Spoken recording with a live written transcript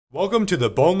Welcome to the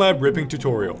BONELAB ripping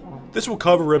tutorial. This will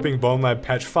cover ripping BONELAB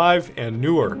Patch 5 and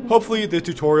newer. Hopefully the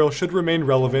tutorial should remain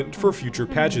relevant for future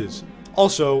patches.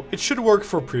 Also, it should work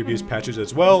for previous patches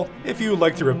as well, if you would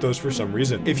like to rip those for some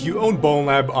reason. If you own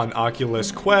BONELAB on Oculus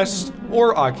Quest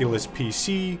or Oculus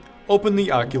PC, open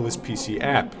the Oculus PC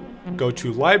app. Go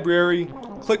to Library,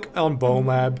 click on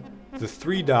BONELAB, the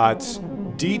three dots,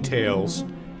 Details,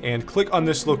 and click on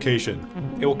this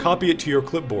location. It will copy it to your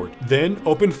clipboard. Then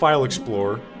open File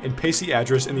Explorer and paste the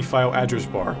address in the file address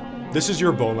bar. This is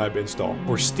your BONELAB install.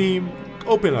 For Steam,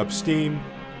 open up Steam,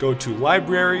 go to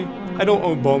Library. I don't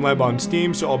own BONELAB on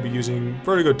Steam, so I'll be using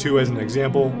Vertigo 2 as an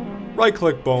example. Right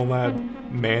click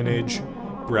BONELAB, Manage,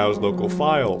 Browse Local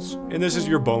Files, and this is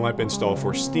your BONELAB install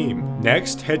for Steam.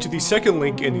 Next, head to the second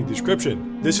link in the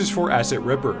description. This is for Asset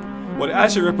Ripper. What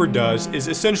Asset Ripper does is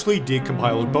essentially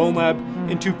decompiles BONELAB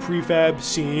into prefab,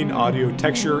 scene, audio,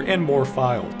 texture, and more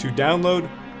files. To download,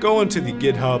 go into the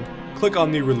GitHub, click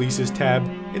on the Releases tab.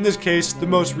 In this case, the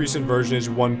most recent version is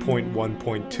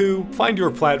 1.1.2. Find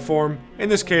your platform. In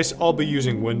this case, I'll be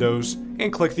using Windows,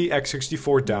 and click the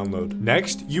x64 download.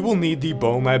 Next, you will need the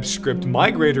BONELAB script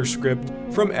migrator script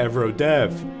from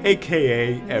EvroDev,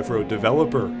 aka Evro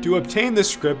Developer. To obtain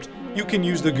this script, you can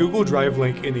use the Google Drive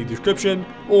link in the description,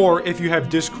 or if you have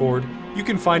Discord, you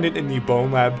can find it in the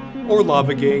BONELAB or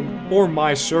Lava Gang or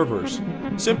My Servers.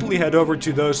 Simply head over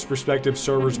to those respective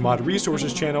servers' mod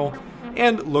resources channel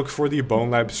and look for the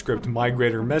BONELAB script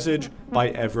migrator message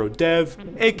by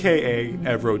EvroDev, aka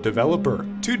Evro Developer.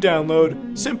 To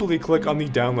download, simply click on the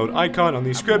download icon on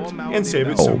the script and save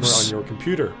it somewhere on your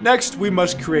computer. Next, we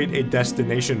must create a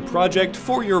destination project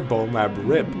for your BONELAB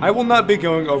rip. I will not be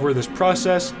going over this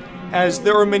process, as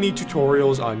there are many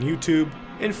tutorials on YouTube.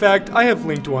 In fact, I have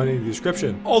linked one in the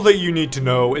description. All that you need to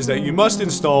know is that you must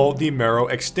install the Mero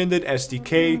Extended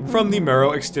SDK from the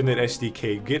Mero Extended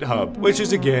SDK GitHub, which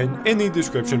is again in the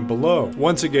description below.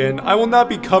 Once again, I will not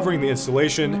be covering the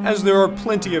installation, as there are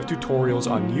plenty of tutorials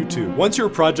on YouTube. Once your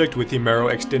project with the Mero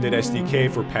Extended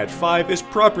SDK for Patch 5 is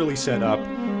properly set up,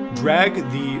 drag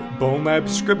the BONELAB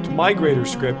script migrator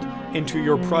script into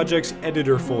your project's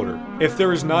editor folder. If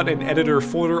there is not an editor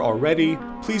folder already,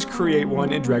 please create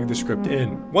one and drag the script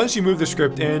in. Once you move the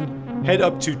script in, head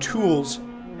up to Tools,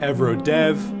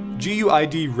 EvroDev,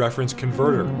 GUID Reference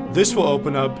Converter. This will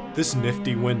open up this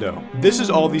nifty window. This is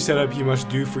all the setup you must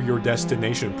do for your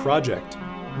destination project.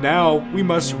 Now, we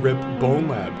must rip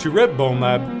BONELAB. To rip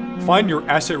BONELAB, find your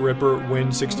Asset Ripper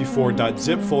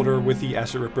win64.zip folder with the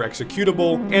Asset Ripper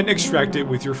executable and extract it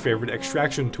with your favorite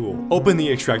extraction tool. Open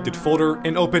the extracted folder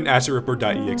and open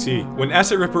AssetRipper.exe. When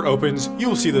Asset Ripper opens, you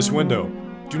will see this window.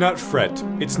 Do not fret,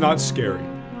 it's not scary.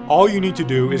 All you need to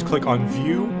do is click on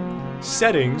View,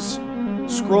 Settings,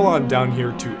 scroll on down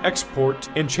here to Export,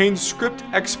 and change script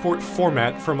export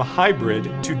format from a hybrid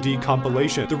to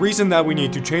decompilation. The reason that we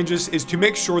need to change this is to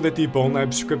make sure that the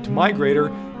BONELAB script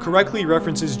migrator correctly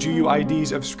references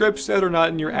GUIDs of scripts that are not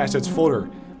in your assets folder,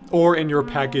 or in your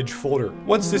package folder.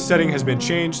 Once this setting has been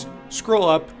changed, scroll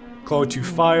up, go to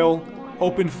File,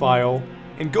 Open File,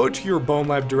 and go to your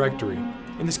BONELAB directory.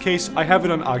 In this case, I have it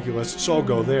on Oculus, so I'll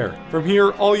go there. From here,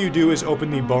 all you do is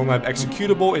open the BONELAB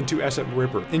executable into Asset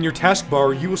Ripper. In your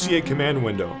taskbar, you will see a command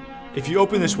window. If you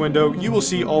open this window, you will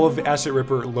see all of the Asset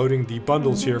Ripper loading the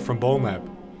bundles here from BONELAB.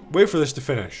 Wait for this to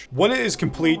finish. When it is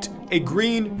complete, a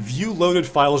green View Loaded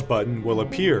Files button will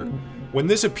appear. When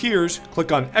this appears,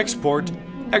 click on Export,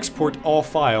 export all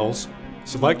files,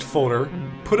 select folder,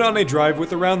 put it on a drive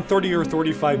with around 30 or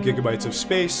 35 gigabytes of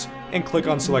space, and click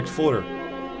on Select Folder.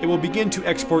 It will begin to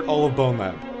export all of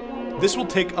BONELAB. This will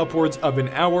take upwards of an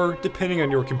hour depending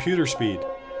on your computer speed.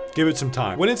 Give it some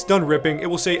time. When it's done ripping, it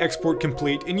will say export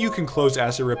complete and you can close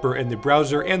Asset Ripper in the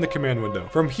browser and the command window.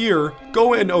 From here,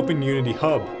 go and open Unity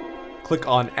Hub. Click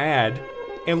on Add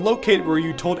and locate where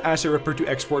you told Asset Ripper to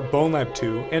export BONELAB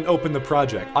to and open the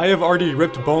project. I have already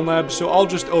ripped BONELAB, so I'll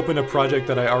just open a project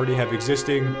that I already have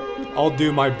existing. I'll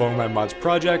do my BONELAB mods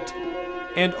project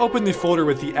and open the folder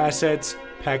with the assets,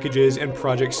 packages, and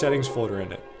project settings folder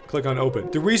in it. Click on Open.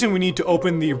 The reason we need to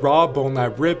open the raw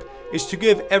BONELAB rip is to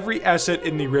give every asset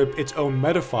in the rip its own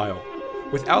meta file.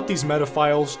 Without these meta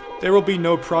files, there will be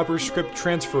no proper script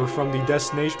transfer from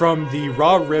the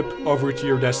raw rip over to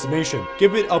your destination.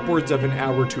 Give it upwards of an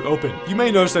hour to open. You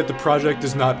may notice that the project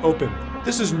is not open.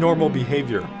 This is normal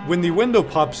behavior. When the window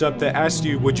pops up that asks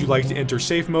you would you like to enter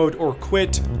safe mode or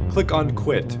quit, click on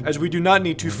quit, as we do not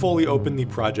need to fully open the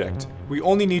project. We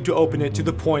only need to open it to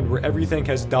the point where everything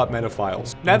has .meta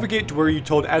files. Navigate to where you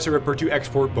told Asset Ripper to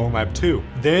export BONELAB 2.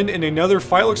 Then, in another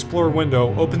File Explorer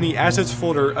window, open the Assets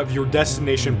folder of your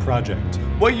destination project.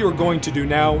 What you are going to do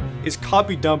now is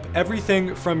copy dump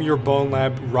everything from your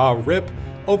BONELAB raw rip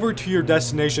over to your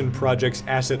destination project's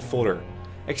asset folder,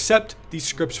 except the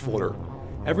scripts folder.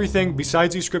 Everything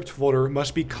besides the script folder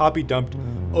must be copy dumped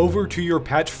over to your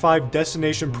Patch 5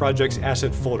 destination project's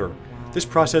asset folder. This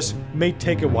process may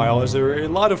take a while as there are a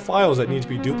lot of files that need to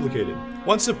be duplicated.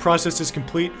 Once the process is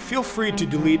complete, feel free to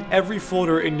delete every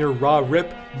folder in your raw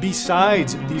rip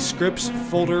besides the scripts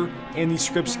folder and the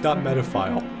scripts.meta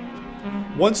file.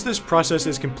 Once this process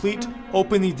is complete,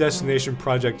 open the destination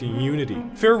project in Unity.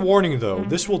 Fair warning though,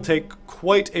 this will take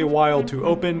quite a while to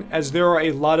open as there are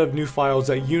a lot of new files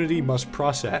that Unity must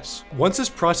process. Once this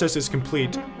process is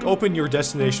complete, open your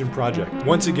destination project.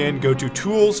 Once again, go to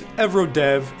Tools,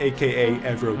 EvroDev, aka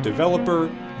Evro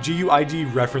Developer,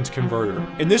 GUID Reference Converter.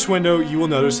 In this window, you will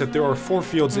notice that there are 4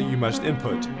 fields that you must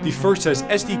input. The first says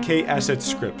SDK Asset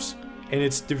Scripts, and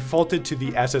it's defaulted to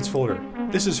the Assets folder.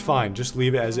 This is fine, just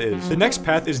leave it as is. The next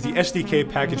path is the SDK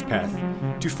package path.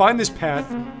 To find this path,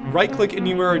 right-click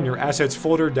anywhere in your Assets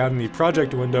folder down in the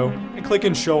project window, and click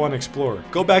in Show on Explorer.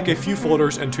 Go back a few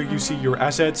folders until you see your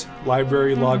Assets,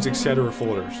 Library, Logs, etc.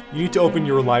 folders. You need to open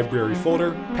your Library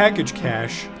folder, package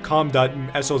cache,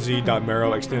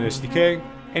 com.slz.mero extended SDK,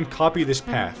 and copy this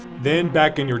path. Then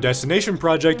back in your destination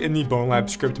project in the BONELAB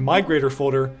script migrator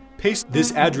folder, paste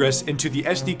this address into the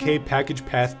SDK package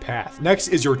path. Next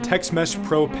is your TextMesh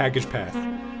Pro package path.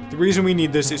 The reason we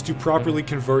need this is to properly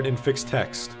convert and fix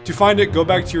text. To find it, go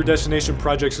back to your destination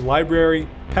project's library,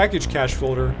 package cache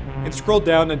folder, and scroll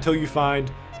down until you find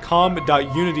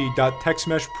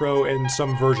com.unity.textmeshpro and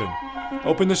some version.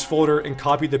 Open this folder and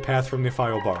copy the path from the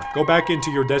file bar. Go back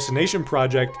into your destination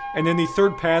project, and then the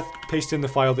third path, paste in the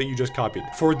file that you just copied.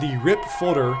 For the RIP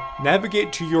folder,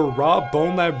 navigate to your raw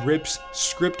BONELAB RIPS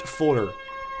script folder.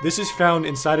 This is found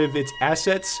inside of its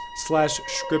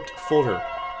assets/script folder.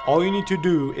 All you need to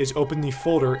do is open the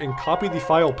folder and copy the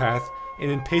file path, and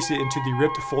then paste it into the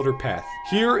ripped folder path.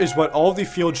 Here is what all the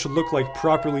fields should look like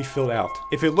properly filled out.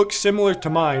 If it looks similar to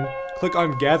mine, click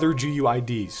on Gather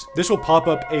GUIDs. This will pop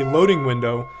up a loading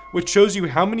window, which shows you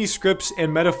how many scripts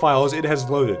and meta files it has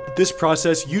loaded. This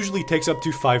process usually takes up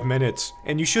to 5 minutes,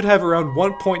 and you should have around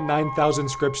 1.9 thousand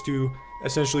scripts to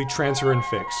essentially transfer and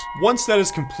fix. Once that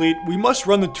is complete, we must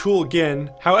run the tool again.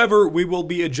 However, we will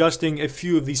be adjusting a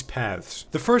few of these paths.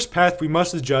 The first path we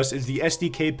must adjust is the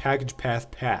SDK package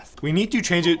path. We need to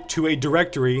change it to a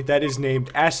directory that is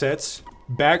named assets /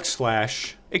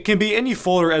 it can be any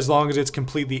folder as long as it's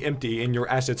completely empty in your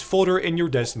assets folder in your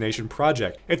destination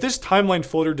project. If this timeline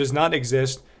folder does not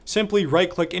exist, simply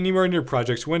right-click anywhere in your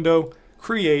project's window,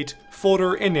 create,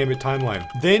 folder, and name it timeline.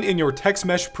 Then in your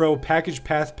TextMesh Pro package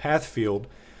path field,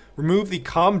 remove the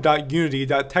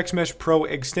com.unity.textmeshpro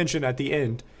extension at the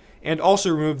end, and also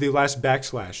remove the last \,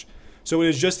 so it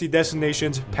is just the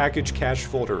destination's package cache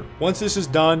folder. Once this is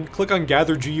done, click on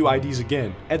Gather GUIDs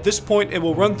again. At this point, it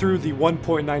will run through the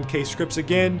 1.9k scripts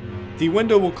again, the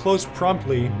window will close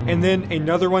promptly, and then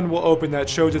another one will open that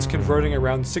shows it's converting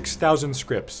around 6,000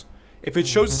 scripts. If it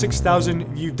shows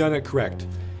 6,000, you've done it correct.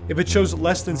 If it shows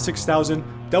less than 6,000,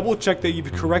 double check that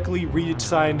you've correctly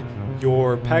reassigned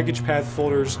your package path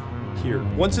folders here.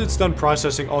 Once it's done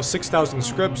processing all 6,000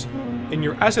 scripts, in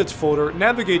your assets folder,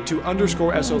 navigate to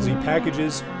 _slz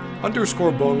packages,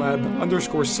 _BONELAB,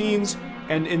 _scenes,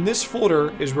 and in this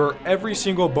folder is where every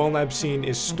single BONELAB scene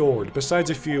is stored, besides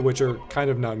a few which are kind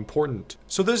of not important.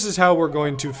 So this is how we're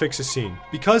going to fix a scene.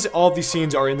 Because all of these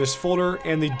scenes are in this folder,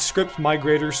 and the script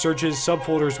migrator searches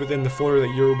subfolders within the folder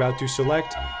that you're about to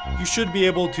select, you should be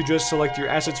able to just select your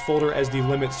assets folder as the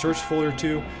limit search folder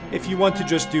to, if you want to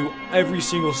just do every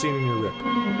single scene in your RIP.